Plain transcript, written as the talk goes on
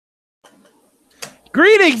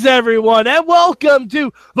Greetings, everyone, and welcome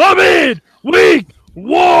to the Midweek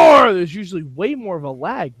War. There's usually way more of a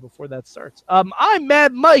lag before that starts. I'm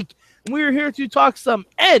Mad Mike, and we're here to talk some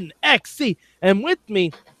NXT. And with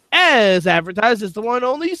me, as advertised, is the one and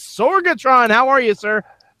only Sorgatron. How are you, sir?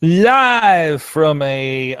 Live from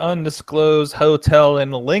a undisclosed hotel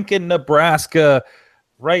in Lincoln, Nebraska,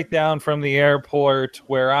 right down from the airport,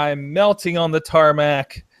 where I'm melting on the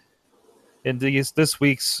tarmac in this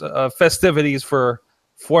week's festivities for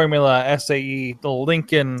Formula SAE, the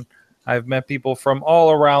Lincoln. I've met people from all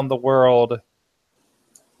around the world,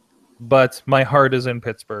 but my heart is in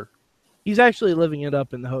Pittsburgh. He's actually living it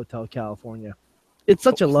up in the Hotel California. It's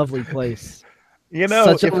such a lovely place. You know,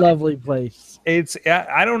 such a lovely place.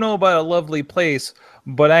 I don't know about a lovely place,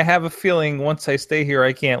 but I have a feeling once I stay here,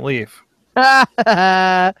 I can't leave.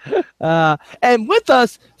 And with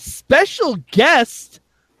us, special guest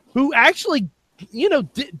who actually,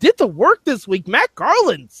 did the work this week, Matt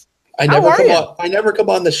Garland. I never come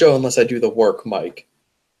on the show unless I do the work, Mike.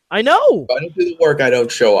 I know. If I don't do the work, I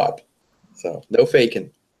don't show up. So no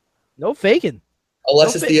faking. No faking.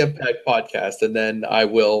 Unless it's the Impact podcast, and then I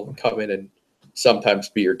will come in and sometimes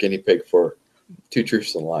be your guinea pig for Two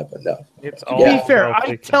Truths and a Lie, but no. It's to be fair,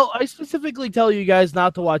 I specifically tell you guys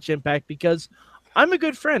not to watch Impact because I'm a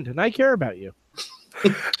good friend and I care about you.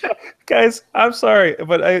 Guys, I'm sorry,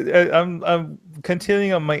 but I'm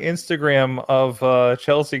continuing on my Instagram of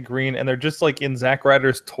Chelsea Green, and they're just like in Zack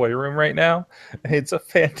Ryder's toy room right now. It's a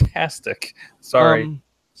fantastic. Sorry,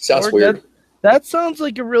 sounds weird. That sounds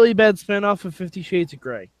like a really bad spinoff of 50 Shades of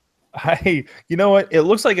Grey. You know what? It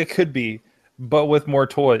looks like it could be, but with more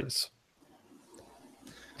toys.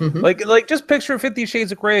 Mm-hmm. Like just picture 50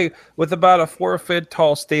 Shades of Grey with about a 4-foot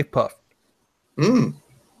tall Stay Puft.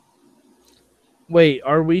 Wait,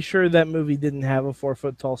 are we sure that movie didn't have a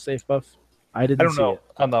 4-foot tall Safe Buff? I don't know.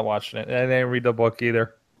 I'm not watching it. I didn't read the book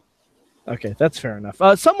either. Okay, that's fair enough.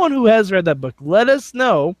 Someone who has read that book, let us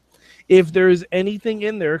know if there's anything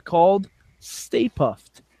in there called Stay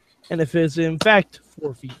Puffed, and if it's in fact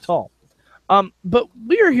 4 feet tall. But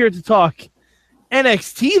we are here to talk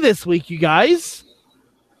NXT this week, you guys.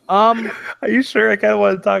 Are you sure? I kind of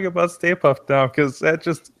want to talk about Stay Puft now because that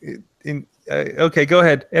just. Okay, go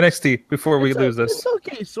ahead. NXT before we lose this. It's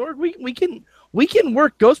okay, Sorg. We can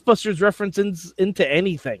work Ghostbusters references into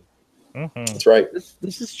anything. Mm-hmm. That's right.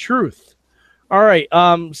 This is truth. All right.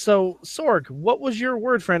 So Sorg, what was your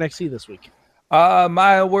word for NXT this week?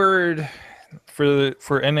 My word for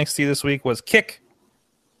NXT this week was kick.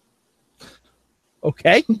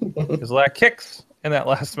 Okay. There's a lot of kicks in that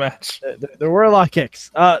last match. There were a lot of kicks.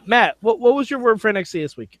 Matt, what was your word for NXT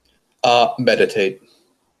this week? Meditate.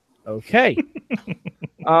 Okay.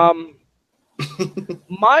 My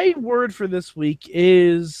word for this week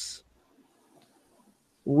is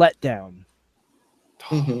letdown.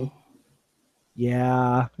 Mm-hmm.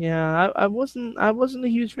 Yeah. I wasn't a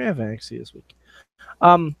huge fan of NXT this week.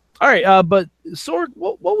 All right. But Sorg,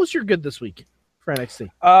 what was your good this week for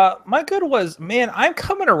NXT? My good was, man, I'm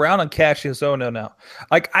coming around on Cassius Ohno now.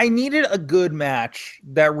 Like, I needed a good match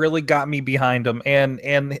that really got me behind him,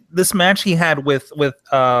 and this match he had with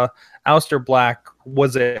Aleister Black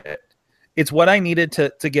was it. It's what I needed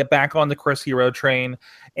to get back on the Chris Hero train,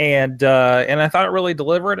 and I thought it really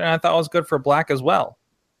delivered, and I thought it was good for Black as well.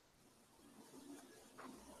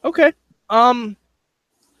 Okay. I'm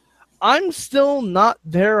still not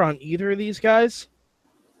there on either of these guys.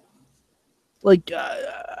 Like,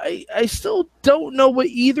 I still don't know what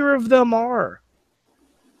either of them are.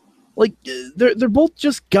 Like, they're both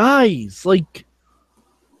just guys. Like,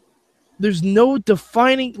 there's no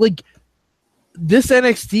defining. Like, this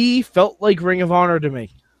NXT felt like Ring of Honor to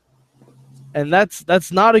me, and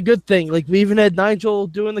that's not a good thing. Like, we even had Nigel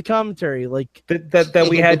doing the commentary. Like that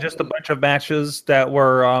we had just a bunch of matches that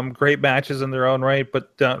were great matches in their own right,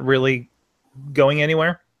 but not really going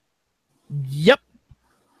anywhere. Yep.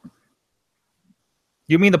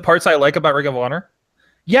 You mean the parts I like about Ring of Honor?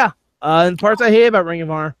 Yeah, and parts I hate about Ring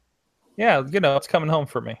of Honor. Yeah, it's coming home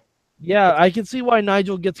for me. Yeah, I can see why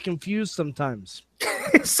Nigel gets confused sometimes.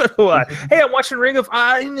 So do I. Hey, I'm watching Ring of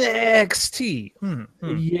NXT.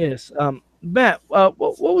 Yes. Matt, what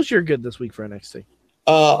was your good this week for NXT?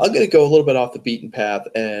 I'm going to go a little bit off the beaten path,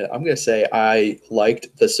 and I'm going to say I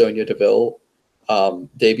liked the Sonya Deville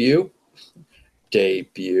debut,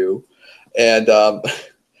 and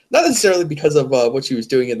not necessarily because of what she was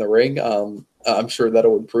doing in the ring. I'm sure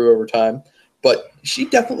that'll improve over time, but she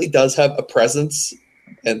definitely does have a presence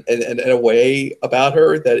and a way about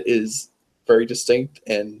her that is very distinct,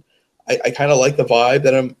 and I kind of like the vibe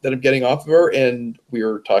that I'm getting off of her. And we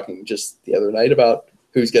were talking just the other night about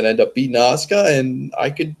who's going to end up beating Asuka, and I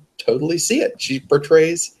could totally see it. She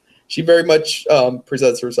very much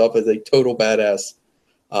presents herself as a total badass.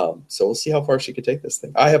 So we'll see how far she can take this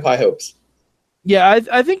thing. I have high hopes. Yeah,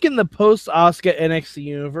 I think in the post-Asuka NXT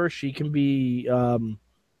universe, she can be a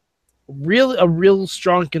real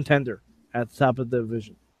strong contender at the top of the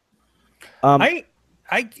division.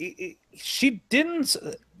 She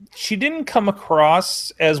didn't come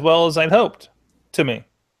across as well as I'd hoped to me.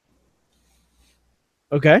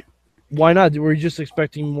 Okay. Why not? Were you just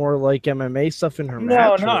expecting more like MMA stuff in her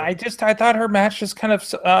match? No. I thought her match just kind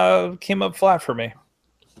of came up flat for me.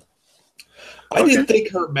 I didn't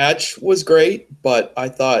think her match was great, but I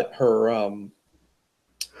thought her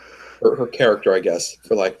character, I guess,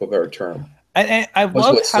 for lack of a better term, and I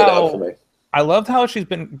loved how she's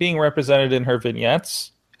been being represented in her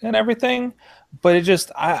vignettes and everything, but it just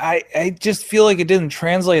I just feel like it didn't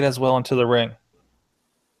translate as well into the ring.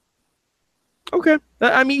 Okay.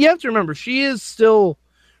 I mean, you have to remember, she is still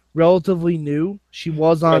relatively new. She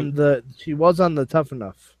was on the Tough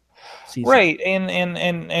Enough season. Right.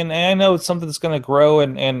 And I know it's something that's going to grow,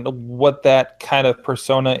 and what that kind of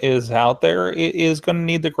persona is out there, it is going to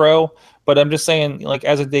need to grow. But I'm just saying, like,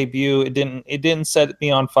 as a debut, it didn't set me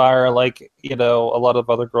on fire like, a lot of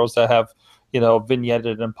other girls that have,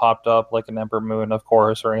 vignetted and popped up, like an Ember Moon, of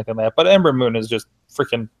course, or anything like that. But Ember Moon is just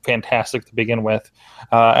freaking fantastic to begin with,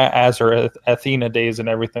 as her Athena days and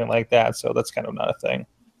everything like that. So that's kind of not a thing.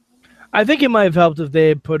 I think it might have helped if they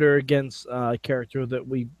had put her against a character that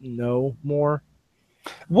we know more.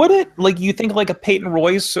 Would it, like, you think like a Peyton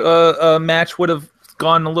Royce match would have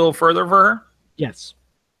gone a little further for her? Yes.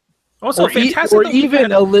 Also, fantastic. Or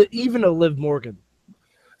even a Liv Morgan.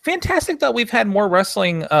 Fantastic that we've had more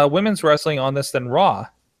wrestling, women's wrestling on this than Raw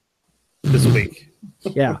this week.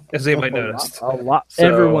 Yeah. As anybody noticed. A lot. So,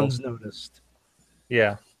 everyone's noticed.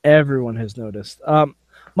 Yeah. Everyone has noticed.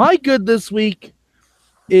 My good this week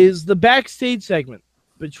is the backstage segment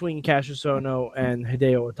between Cassius Ohno and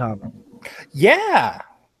Hideo Itami. Yeah.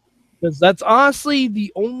 Because that's honestly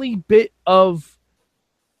the only bit of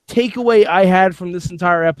takeaway I had from this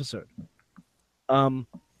entire episode.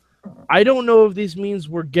 I don't know if this means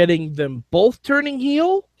we're getting them both turning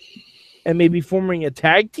heel and maybe forming a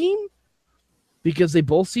tag team, because they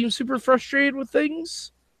both seem super frustrated with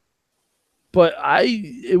things. But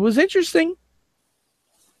it was interesting.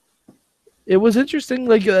 It was interesting.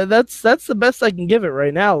 Like, that's the best I can give it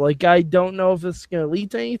right now. Like, I don't know if it's going to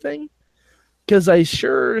lead to anything, because I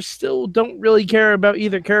sure still don't really care about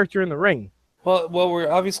either character in the ring. Well,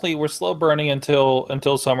 we're slow burning until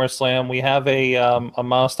SummerSlam. We have a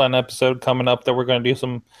milestone episode coming up that we're going to do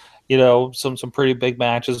some pretty big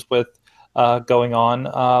matches with going on.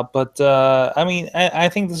 But I mean, I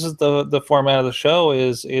think this is the format of the show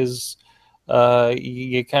is you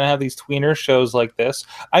kind of have these tweener shows like this.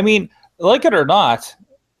 I mean, like it or not,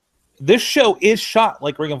 this show is shot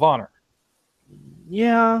like Ring of Honor.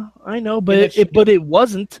 Yeah, I know, but it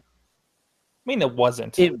wasn't. I mean, it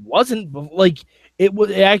wasn't. It wasn't like it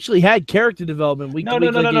was. It actually had character development. No.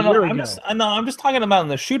 I'm just talking about in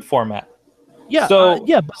the shoot format. Yeah. But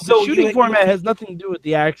the shooting format has nothing to do with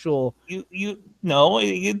the actual. No,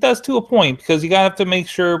 it does to a point, because you have to make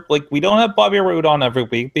sure, like, we don't have Bobby Roode on every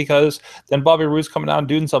week, because then Bobby Roode's coming out and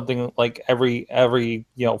doing something like every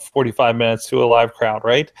 45 minutes to a live crowd,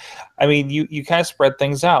 right? I mean, you kind of spread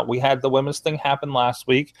things out. We had the women's thing happen last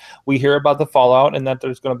week. We hear about the fallout and that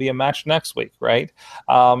there's going to be a match next week, right?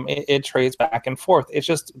 It trades back and forth. It's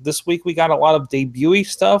just this week we got a lot of debut-y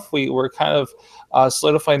stuff. We're kind of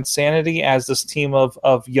solidifying sanity as this team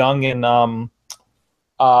of Young and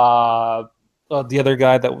the other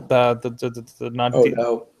guy that the non. Oh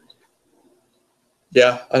no.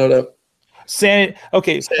 Yeah, I don't know. Sanity.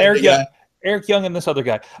 Okay, Eric Young and this other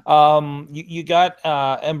guy. You got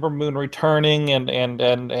Ember Moon returning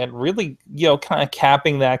and really, kind of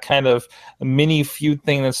capping that kind of mini feud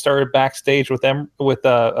thing that started backstage with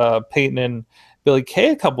Peyton and Billy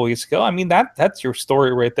Kay a couple weeks ago. I mean, that's your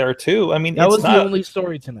story right there too. I mean, that was the only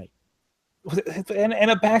story tonight. And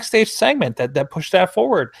a backstage segment that pushed that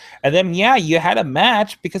forward. And then you had a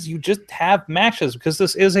match, because you just have matches, because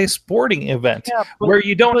this is a sporting event where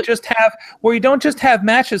you don't just have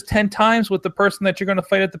matches 10 times with the person that you're going to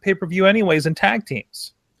fight at the pay-per-view anyways in tag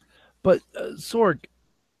teams. But Sorg,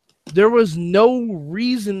 there was no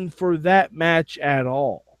reason for that match at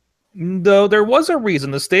all. Though there was a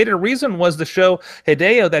reason. The stated reason was to show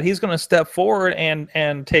Hideo that he's going to step forward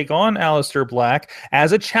and take on Aleister Black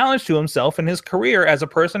as a challenge to himself in his career, as a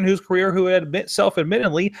person whose career who had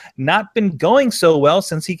self-admittedly not been going so well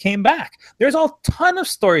since he came back. There's a ton of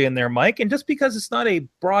story in there, Mike, and just because it's not a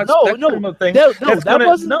broad spectrum of things, that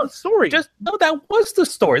wasn't the story. That was the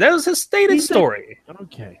story. That was his stated story.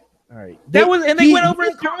 Okay. All right. They went over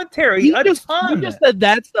in commentary He a just ton. said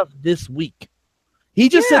that stuff this week. He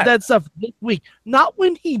just said that stuff this week, not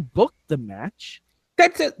when he booked the match.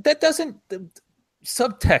 That doesn't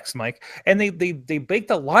subtext, Mike, and they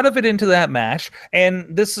baked a lot of it into that match.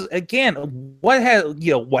 And this is again what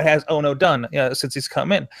has Ono done since he's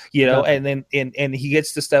come in, and then and he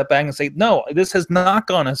gets to step back and say, no, this has not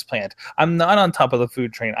gone as planned. I'm not on top of the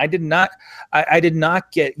food train. I did not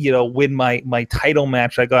get win my title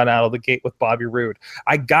match I got out of the gate with Bobby Roode.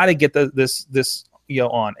 I got to get this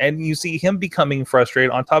on, and you see him becoming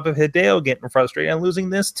frustrated on top of Hideo getting frustrated and losing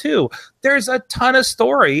this too. There's a ton of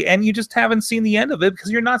story, and you just haven't seen the end of it because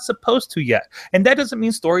you're not supposed to yet, and that doesn't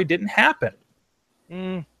mean story didn't happen.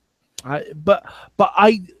 But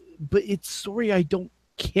it's story I don't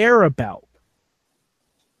care about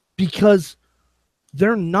because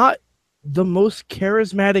they're not the most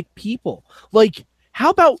charismatic people. Like, how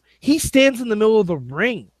about he stands in the middle of the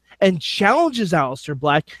ring and challenges Aleister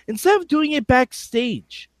Black instead of doing it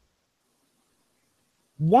backstage?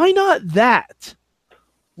 Why not that?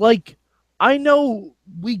 Like, I know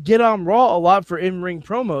we get on Raw a lot for in-ring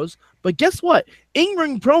promos, but guess what?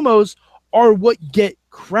 In-ring promos are what get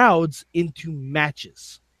crowds into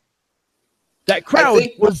matches. That crowd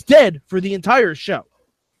was dead for the entire show.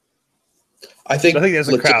 I think there's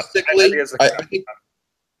a crowd. I think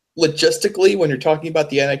logistically, when you're talking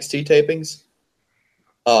about the NXT tapings,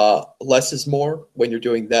 less is more when you're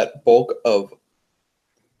doing that bulk of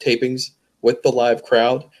tapings with the live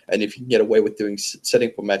crowd. And if you can get away with setting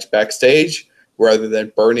up a match backstage rather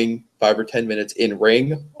than burning 5 or 10 minutes in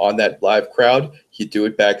ring on that live crowd, you do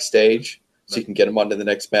it backstage so you can get them onto the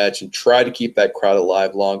next match and try to keep that crowd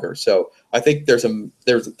alive longer. So I think there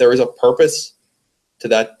is a purpose to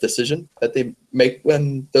that decision that they make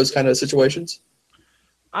when those kind of situations.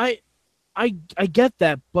 I get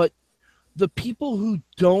that, but the people who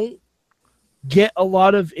don't get a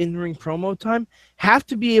lot of in-ring promo time have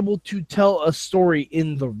to be able to tell a story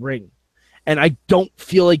in the ring. And I don't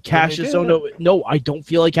feel like Cassius Ohno... No, I don't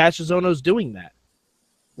feel like Cassius Ohno's doing that.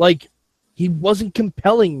 Like, he wasn't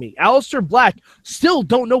compelling me. Aleister Black, still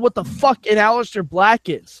don't know what the fuck an Aleister Black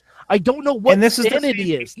is. I don't know what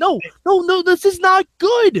Sanity is. No, this is not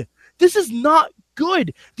good. This is not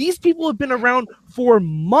good. These people have been around for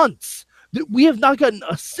months. We have not gotten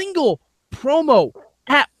a single promo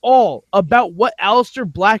at all about what Aleister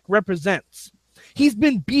Black represents. He's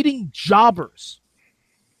been beating jobbers.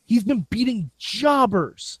 This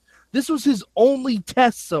was his only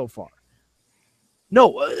test so far.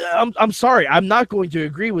 No, I'm sorry. I'm not going to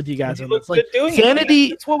agree with you guys on this. Like,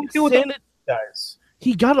 Sanity, that's what we do with the guys.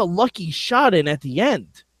 He got a lucky shot in at the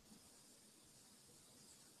end.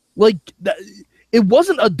 Like, it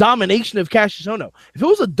wasn't a domination of Cassius Ohno. If it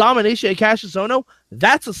was a domination of Cassius Ohno,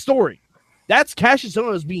 that's a story. That's Cassius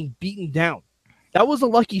Ohno being beaten down. That was a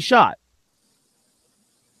lucky shot.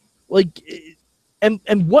 Like, and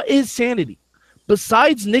what is Sanity?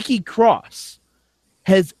 Besides Nikki Cross,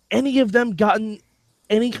 has any of them gotten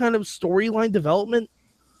any kind of storyline development?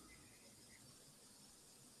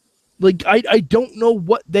 Like, I don't know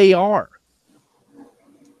what they are.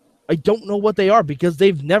 I don't know what they are because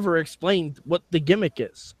they've never explained what the gimmick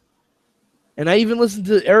is. And I even listened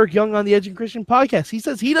to Eric Young on the Edge and Christian podcast. He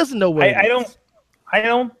says he doesn't know what it is. I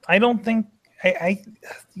don't think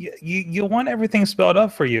you want everything spelled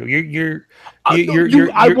up for you. You're the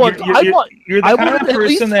kind of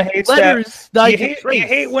person that hates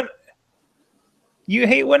that. You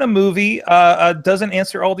hate when a movie doesn't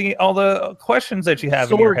answer all the questions that you have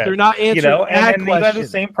in your head. They're not answering and you have the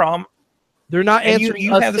same problem. They're not answering.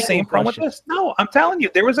 You have the same problem with this. No, I'm telling you,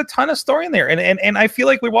 there was a ton of story in there, and I feel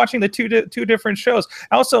like we're watching the two different shows.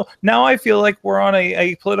 Also, now I feel like we're on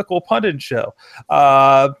a political pundit show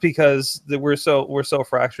because we're so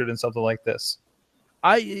fractured in something like this.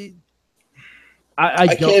 I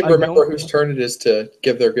can't remember whose turn it is to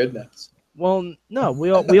give their good notes. Well, no, we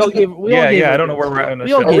all gave. I don't know where we're at in the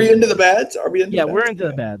show. Are we into the bads? We're into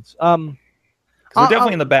the bads. We're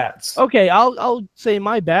definitely in the bads. Okay, I'll say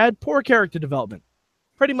my bad. Poor character development,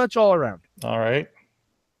 pretty much all around. All right,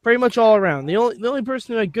 pretty much all around. The only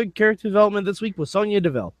person who had good character development this week was Sonya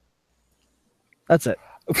Deville. That's it.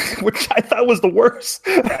 Which I thought was the worst.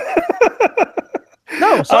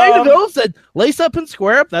 No, Sonya Deville said, "Lace up and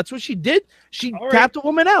square up." That's what she did. She tapped a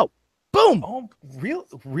woman out. Boom. Oh,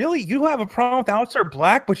 really? You have a problem with Aleister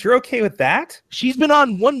Black, but you're okay with that? She's been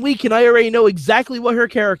on 1 week, and I already know exactly what her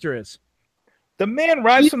character is. The man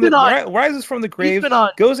rises from the grave,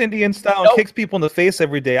 goes Indian style, and kicks people in the face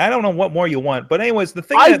every day. I don't know what more you want, but anyways, the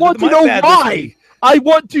thing I want to know why. I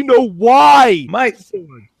want to know why. Mike,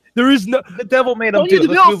 there is no. The devil made him do it.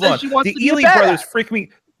 Let's move on. The Ely brothers freak me.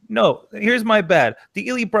 No, here's my bad. The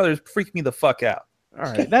Ely brothers freak me the fuck out. All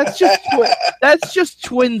right, that's just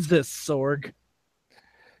twins. This Sorg.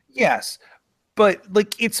 Yes, but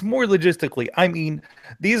like it's more logistically. I mean,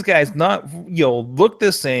 these guys not look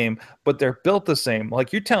the same, but they're built the same.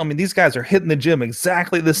 Like you're telling me these guys are hitting the gym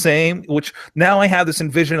exactly the same, which now I have this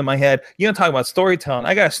envision in my head. You know, talking about storytelling.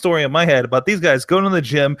 I got a story in my head about these guys going to the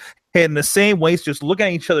gym, hitting the same weights, just looking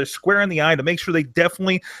at each other square in the eye to make sure they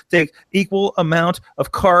definitely take equal amount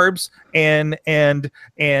of carbs and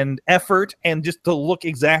effort, and just to look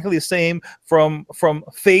exactly the same from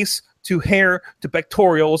face to hair to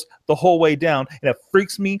pectorials the whole way down, and it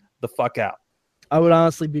freaks me the fuck out. I would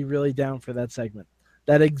honestly be really down for that segment,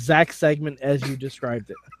 that exact segment as you described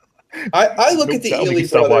it. I look at the Ely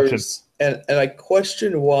brothers and I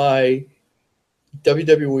question why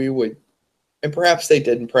WWE would, and perhaps they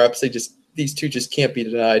didn't, perhaps these two just can't be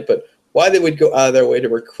denied, but why they would go out of their way to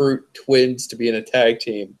recruit twins to be in a tag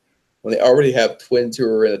team when they already have twins who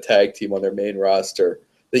are in a tag team on their main roster.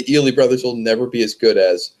 The Ely brothers will never be as good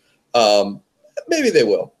as. Maybe they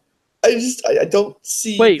will. I don't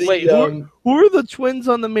see. Wait. Who are the twins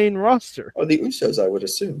on the main roster? Oh, the Usos, I would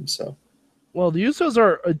assume so. Well, the Usos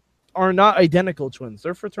are not identical twins;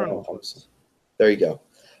 they're fraternal twins. There you go.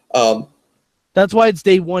 That's why it's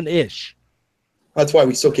day one-ish. That's why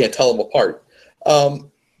we still can't tell them apart.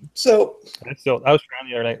 So I was trying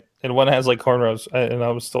the other night, and one has like cornrows, and I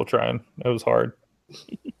was still trying. It was hard.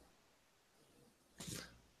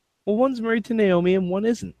 Well, one's married to Naomi, and one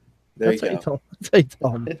isn't. That's how you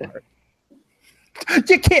tell them apart.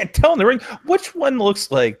 You can't tell in the ring which one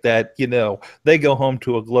looks like that. They go home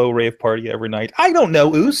to a glow rave party every night. I don't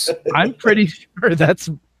know, Oos. I'm pretty sure that's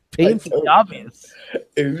painfully obvious.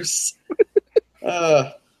 Oos.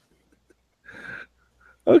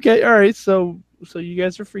 Okay, all right. So you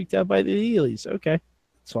guys are freaked out by the Elys. Okay,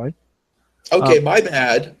 that's fine. Okay, my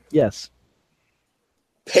bad. Yes.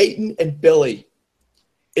 Peyton and Billy.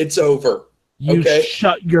 It's over. You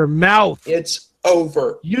shut your mouth. It's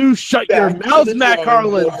over. You shut your mouth, Matt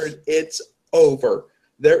Carlins. It's over.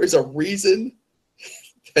 There is a reason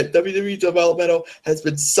that WWE Developmental has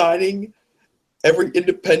been signing every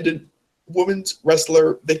independent women's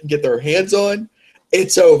wrestler they can get their hands on.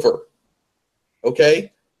 It's over.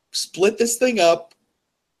 Okay? Split this thing up.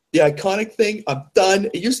 The iconic thing, I'm done.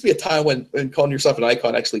 It used to be a time when calling yourself an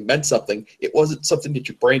icon actually meant something. It wasn't something that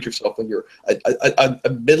you brand yourself when you're a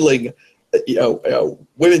middling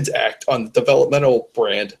women's act on the developmental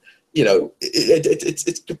brand. It's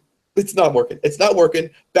not working. It's not working.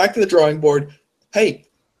 Back to the drawing board. Hey,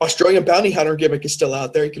 Australian bounty hunter gimmick is still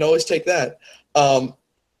out there. You can always take that.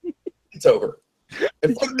 It's over.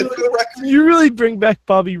 And for the record, you really bring back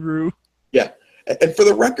Bobby Roode. Yeah, and for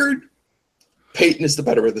the record, Peyton is the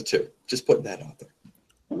better of the two. Just putting that out there.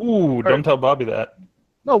 Ooh, don't tell Bobby that.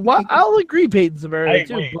 No, I'll agree Peyton's the better of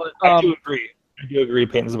the two. But, I do agree. I do agree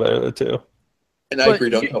Peyton's the better of the two. And I agree,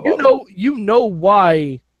 don't tell Bobby. You know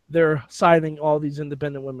why they're signing all these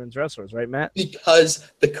independent women's wrestlers, right, Matt?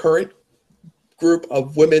 Because the current group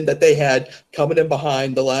of women that they had coming in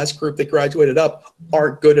behind the last group that graduated up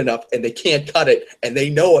aren't good enough, and they can't cut it, and they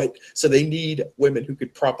know it. So they need women who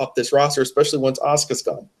could prop up this roster, especially once Asuka's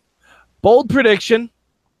gone. Bold prediction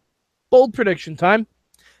time.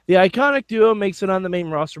 The Iconic Duo makes it on the main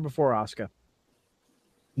roster before Asuka.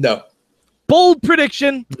 No. Bold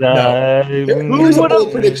prediction. No. Here's a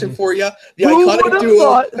bold prediction for you. The Iconic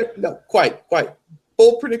Duo. No, quite.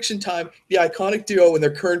 Bold prediction time. The Iconic Duo in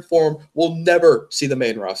their current form will never see the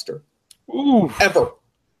main roster. Ooh. Ever.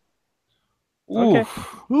 Okay.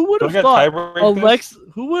 Who would have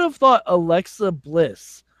thought Alexa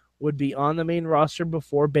Bliss would be on the main roster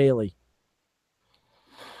before Bayley?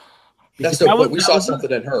 That's no point. We saw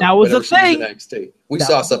something in her. That was a thing. We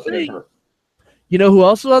saw something in her. You know who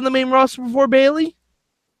else was on the main roster before Bayley?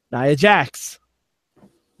 Nia Jax.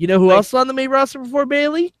 You know who else was on the main roster before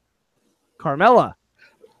Bayley? Carmella.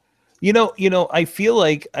 I feel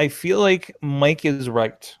like Mike is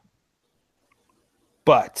right,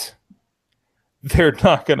 but they're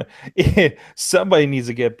not gonna. Somebody needs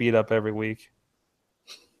to get beat up every week.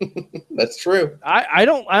 That's true. I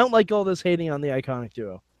don't like all this hating on the Iconic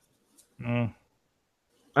Duo. Mm.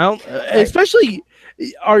 I don't, especially.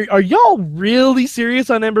 Are y'all really serious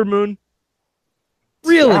on Ember Moon?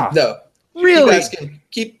 Really? No. Really?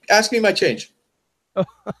 Keep asking me my change.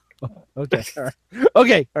 Okay. All right.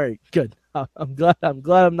 Okay. All right. Good. I'm glad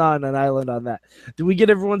I'm not on an island on that. Did we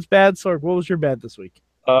get everyone's bad? Sorg, what was your bad this week?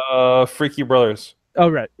 Freaky Brothers. Oh,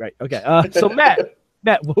 right. Okay. So Matt,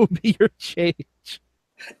 what would be your change?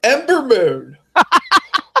 Ember Moon.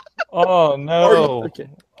 Oh no. Okay.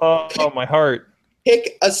 Oh, my heart.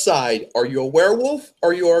 Pick a side. Are you a werewolf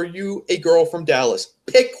or are you a girl from Dallas?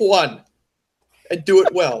 Pick one and do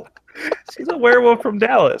it well. She's a werewolf from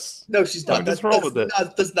Dallas. No, she's not. Just roll with it.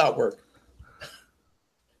 Does not work.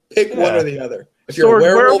 Pick one or the other. If you're Sword a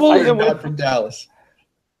werewolf, werewolf? you're not from Dallas.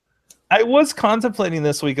 I was contemplating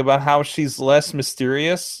this week about how she's less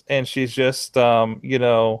mysterious and she's just, I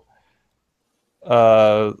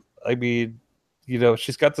mean,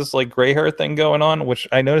 she's got this like gray hair thing going on, which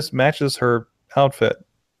I noticed matches her outfit.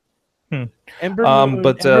 Ember Moon,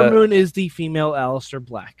 Ember Moon is the female Aleister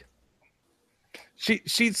Black.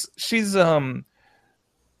 She's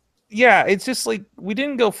yeah, it's just like we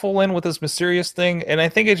didn't go full in with this mysterious thing, and I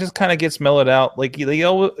think it just kind of gets mellowed out. Like they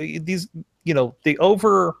over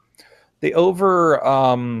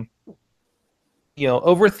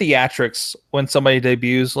theatrics when somebody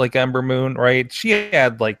debuts like Ember Moon, right? She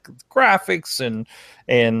had like graphics and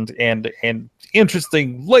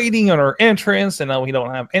interesting lighting on her entrance, and now we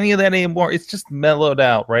don't have any of that anymore. It's just mellowed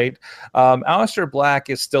out, right? Aleister Black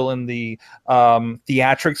is still in the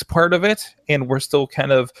theatrics part of it, and we're still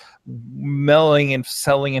kind of mellowing and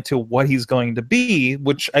selling into what he's going to be,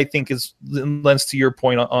 which I think is lends to your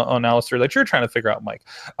point on Aleister that you're trying to figure out, Mike.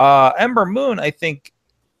 Ember Moon, I think,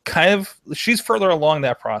 kind of she's further along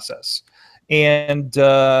that process, and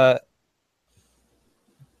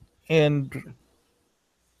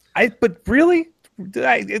but really,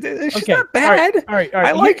 she's not bad. All right.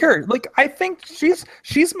 I like her. Like, I think she's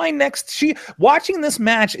my next. Watching this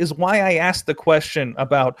match is why I asked the question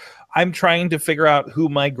about. I'm trying to figure out who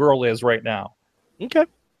my girl is right now. Okay.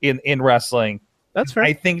 In wrestling, that's fair.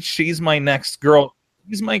 I think she's my next girl.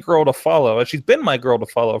 She's my girl to follow. She's been my girl to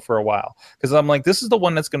follow for a while because I'm like, this is the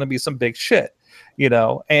one that's going to be some big shit,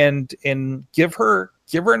 and give her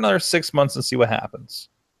another 6 months and see what happens.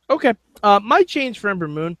 Okay. My change for Ember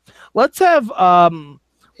Moon. Let's have a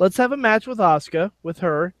match with Asuka with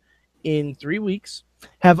her in 3 weeks.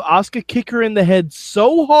 Have Asuka kick her in the head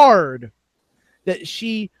so hard that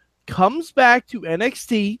she comes back to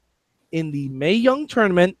NXT in the Mae Young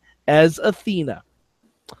tournament as Athena.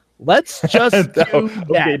 Let's just do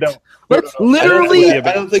that. Let's literally.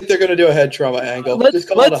 I don't think they're going to do a head trauma angle. Just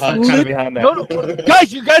call it a hunch. No,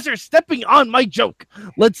 guys, you guys are stepping on my joke.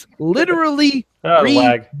 Let's literally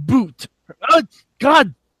reboot.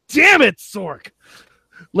 God damn it, Sork.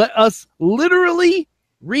 Let us literally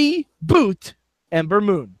reboot Ember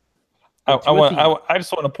Moon. I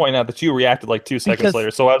just want to point out that you reacted like 2 seconds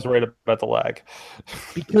later, so I was right about the lag.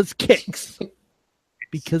 Because kicks.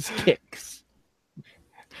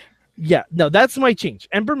 Yeah, no, that's my change.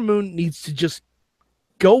 Ember Moon needs to just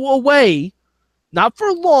go away, not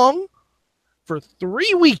for long, for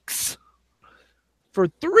 3 weeks. For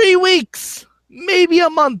 3 weeks, maybe a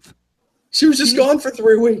month. She was just gone for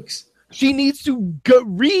 3 weeks. She needs to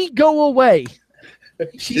go away.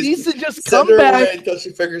 She needs to just come back until she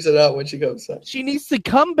figures it out when she comes back. She needs to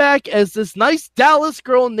come back as this nice Dallas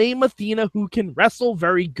girl named Athena who can wrestle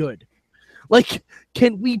very good. Like,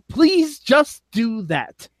 can we please just do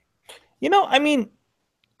that? I mean,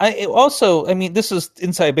 this is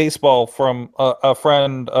inside baseball from a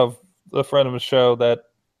friend of the show that,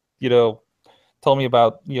 told me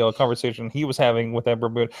about, a conversation he was having with Ember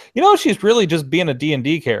Moon. She's really just being a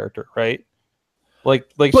D&D character, right? Like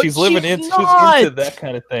she's living she's into that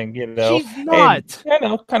kind of thing, She's not.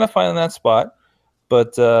 And, kind of finding that spot.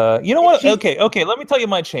 But you know what? Okay. Let me tell you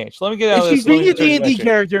my change. Let me get out of this. She's being a D&D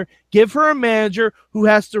character. Give her a manager who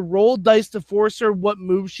has to roll dice to force her what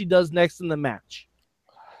move she does next in the match.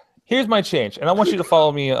 Here's my change, and I want you to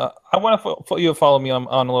follow me. I want you to follow me on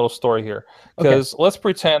a little story here, because let's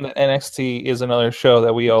pretend that NXT is another show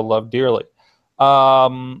that we all love dearly.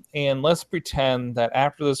 And let's pretend that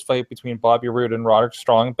after this fight between Bobby Roode and Roderick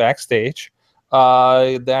Strong backstage,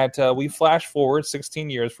 that we flash forward 16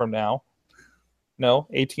 years from now. No,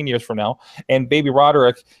 18 years from now, and Baby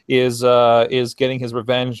Roderick is getting his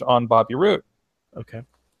revenge on Bobby Roode. Okay.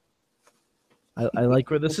 I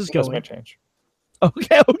like where this is going. That's my change.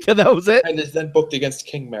 Okay, that was it. And is then booked against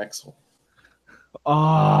King Maxwell.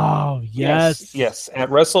 Oh, yes. Yes. At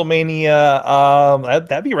WrestleMania,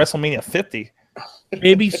 that'd be WrestleMania 50.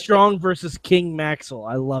 Baby Strong versus King Maxwell.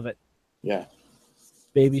 I love it. Yeah.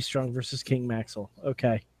 Baby Strong versus King Maxwell.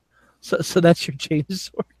 Okay. So that's your change,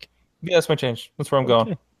 Sork? Yeah, that's my change. That's where I'm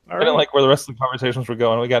going. I didn't like where the rest of the conversations were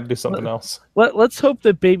going. We got to do something else. Let's hope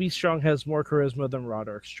that Baby Strong has more charisma than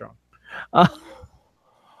Roderick Strong.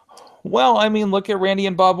 Well, I mean, look at Randy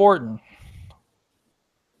and Bob Orton.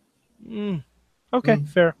 Okay,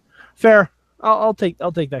 fair. I'll take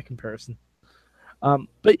that comparison.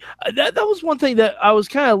 But that was one thing that I was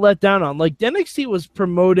kind of let down on. Like, NXT was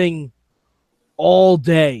promoting all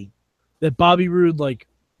day that Bobby Roode like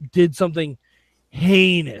did something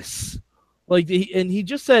heinous, like and he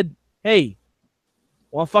just said, "Hey,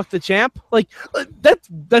 want to fuck the champ?" Like that's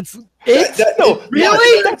it. No,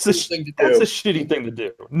 really? That's a shitty thing to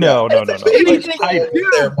do. No. Shitty thing to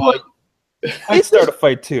do, but I'd start a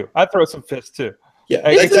fight too. I'd throw some fists too. Yeah,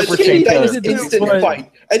 Except for Shane Taylor. Instant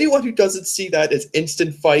fight. Anyone who doesn't see that as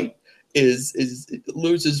instant fight is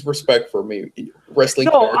loses respect for me. Wrestling.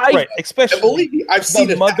 No, Right, especially and believe me, I've seen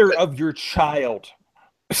the it mother happen. of your child.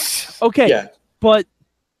 okay, Yeah. but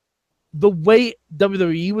the way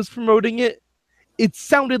WWE was promoting it, it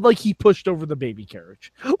sounded like he pushed over the baby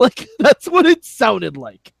carriage. Like that's what it sounded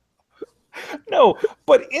like. No,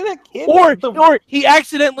 but Or he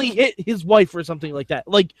accidentally hit his wife or something like that.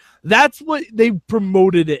 Like that's what they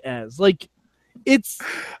promoted it as. Like it's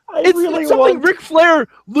something Ric Flair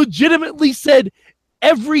legitimately said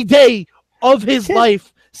every day of his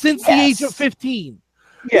life since the age of 15.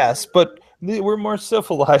 Yes, but we're more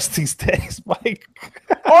civilized these days, Mike.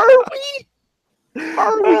 Are we?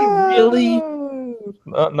 Are we really?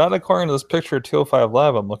 Not according to this picture of 205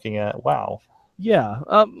 Live I'm looking at. Wow. Yeah.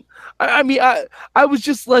 I mean, I was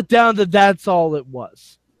just let down that that's all it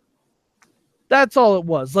was. That's all it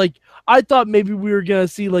was. Like, I thought maybe we were going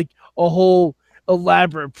to see, like, a whole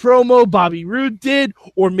elaborate promo Bobby Roode did,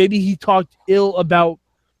 or maybe he talked ill about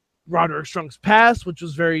Roderick Strong's past, which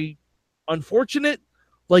was very unfortunate,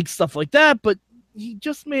 like, stuff like that, but he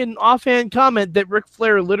just made an offhand comment that Ric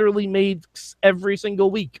Flair literally made every single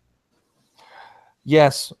week.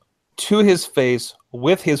 Yes, to his face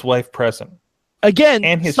with his wife present. Again,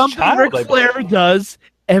 And his something child, Ric Flair does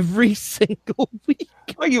every single week.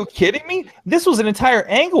 Are you kidding me? This was an entire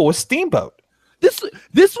angle with Steamboat. This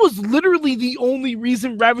was literally the only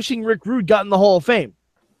reason Ravishing Rick Rude got in the Hall of Fame.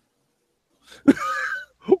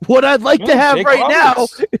 What I'd like to have Jake right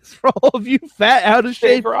Roberts. now is for all of you fat, out of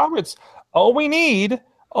shape. Jake Roberts. All we need is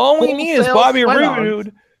Wholesale Bobby sweat-ons.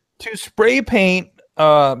 Roode to spray paint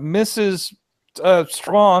Mrs.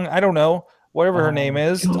 Strong. I don't know, whatever her name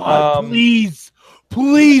is. God, please,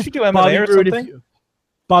 Did she do MMA Bobby or Roode, something?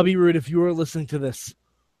 Bobby Roode, if you are listening to this,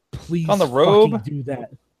 please On the robe? fucking do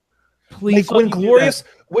that. Please, Like when fucking do Glorious,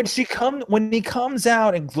 when he comes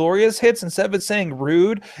out and Glorious hits, instead of it saying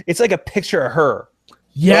Rude, it's like a picture of her. that.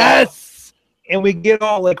 Yes. And we get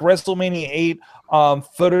all like WrestleMania 8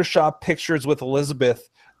 Photoshop pictures with Elizabeth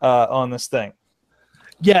on this thing.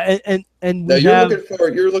 Yeah, and Now we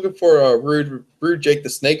you're looking for a Rude Jake the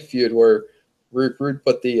Snake feud where Rude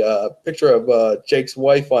put the picture of Jake's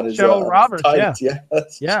wife on his Cheryl Roberts, tights. Yeah,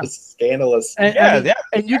 that's Yeah. just scandalous. And, Yeah, I mean, yeah,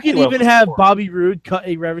 and you can exactly what even I'm have looking for. Bobby Roode cut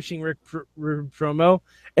a Ravishing Rick Rude promo,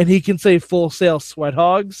 and he can say "Full Sail Sweat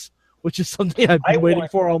Hogs," which is something I've been waiting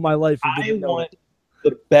for all my life. and I didn't know want it.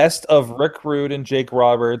 the best of Rick Rude and Jake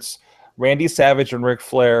Roberts, Randy Savage and Ric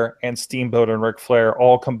Flair, and Steamboat and Ric Flair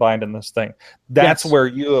all combined in this thing. That's Yes. where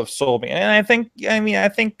you have sold me. And I think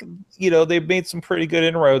they've made some pretty good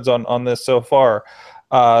inroads on this so far.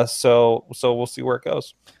 So we'll see where it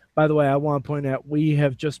goes. By the way, I want to point out we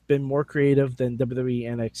have just been more creative than WWE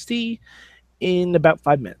NXT in about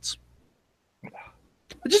 5 minutes.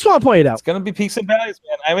 I just want to point it out. It's going to be peaks and valleys,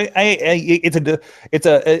 man. I mean, it's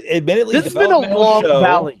a admittedly This has been a developmental long show.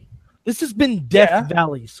 valley. This has been Death Yeah.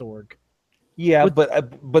 Valley, Sorg. Yeah, With-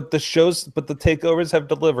 but the takeovers have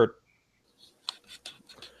delivered.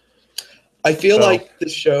 I feel So- like the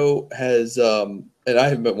show has, and I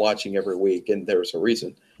haven't been watching every week, and there's a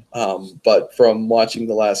reason. But from watching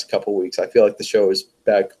the last couple weeks, I feel like the show is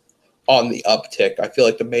back on the uptick. I feel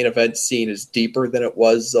like the main event scene is deeper than it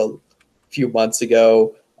was a few months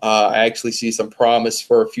ago. I actually see some promise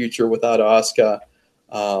for a future without Asuka.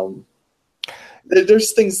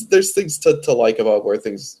 There's things to like about where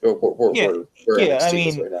things where Yeah, NXT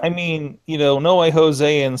is right now. I mean, No Way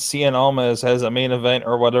Jose and Cien Almas as a main event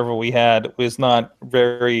or whatever we had was not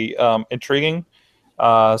very intriguing.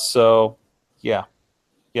 So yeah,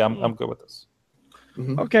 I'm good with this.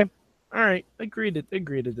 Okay. All right. Agree to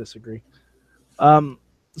disagree.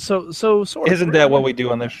 So Sorg, Isn't that what we do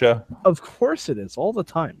on this show? Of course it is, all the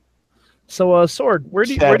time. So Sorg, where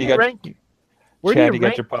do you Chad, rank? Where Chad, do you you got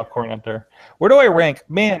rank? your popcorn out there. Where do I rank?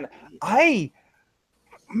 Man, I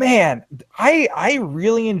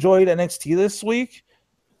really enjoyed NXT this week,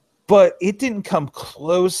 but it didn't come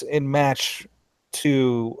close in match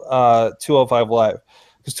to 205 Live.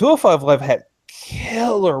 Because 205 Live had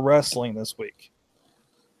killer wrestling this week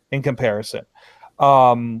in comparison.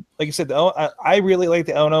 Like you said, I really liked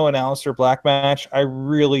the Ono and Aleister Black match. I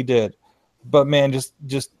really did. But man, just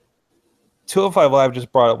 205 Live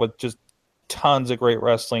just brought it with just tons of great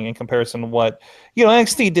wrestling in comparison to what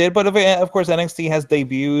NXT did. But of course, NXT has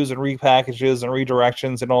debuts and repackages and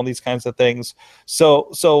redirections and all these kinds of things.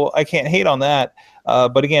 So I can't hate on that.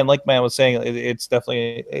 But again, like man was saying, it's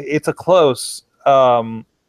definitely a close